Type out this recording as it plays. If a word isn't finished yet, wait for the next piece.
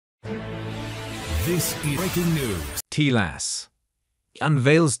This is breaking news. CLASS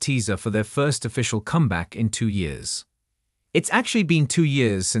unveils teaser for their first official comeback in 2 years. It's actually been 2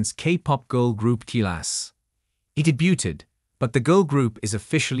 years since K-pop girl group CLASS. It debuted, but the girl group is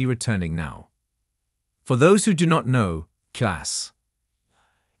officially returning now. For those who do not know, CLASS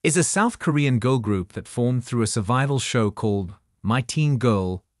is a South Korean girl group that formed through a survival show called My Teen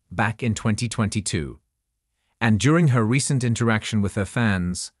Girl back in 2022. And during her recent interaction with her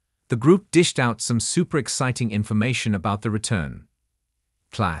fans, the group dished out some super exciting information about the return.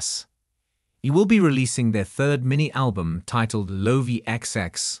 CLASS will be releasing their third mini-album titled Lovey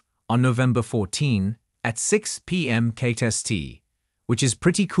XX on November 14 at 6 p.m. KST, which is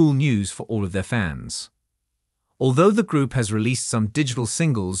pretty cool news for all of their fans. Although the group has released some digital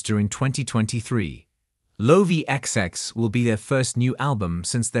singles during 2023, Lovey XX will be their first new album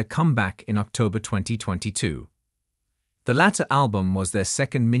since their comeback in October 2022. The latter album was their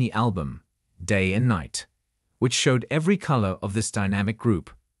second mini-album, Day and Night, which showed every color of this dynamic group.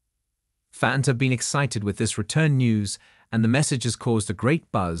 Fans have been excited with this return news, and the message has caused a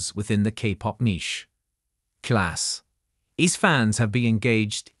great buzz within the K-pop niche. CLASS's fans have been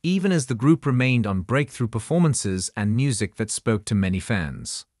engaged even as the group remained on breakthrough performances and music that spoke to many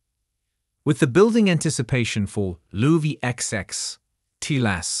fans. With the building anticipation for Lovey XX,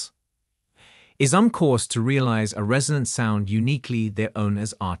 CLASS is on course to realize a resonant sound uniquely their own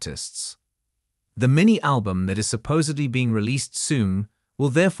as artists. The mini-album that is supposedly being released soon will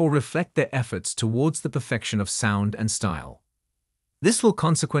therefore reflect their efforts towards the perfection of sound and style. This will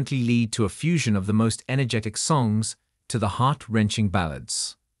consequently lead to a fusion of the most energetic songs to the heart-wrenching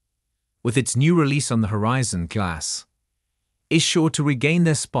ballads. With its new release on the horizon, CLASS is sure to regain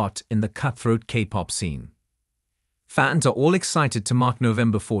their spot in the cutthroat K-pop scene. Fans are all excited to mark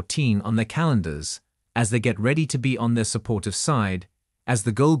November 14 on their calendars as they get ready to be on their supportive side as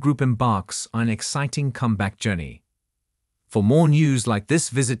the girl group embarks on an exciting comeback journey. For more news like this,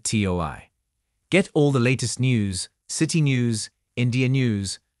 visit TOI. Get all the latest news, city news, India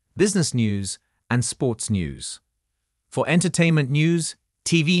news, business news, and sports news. For entertainment news,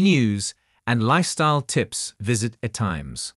 TV news, and lifestyle tips, visit @times.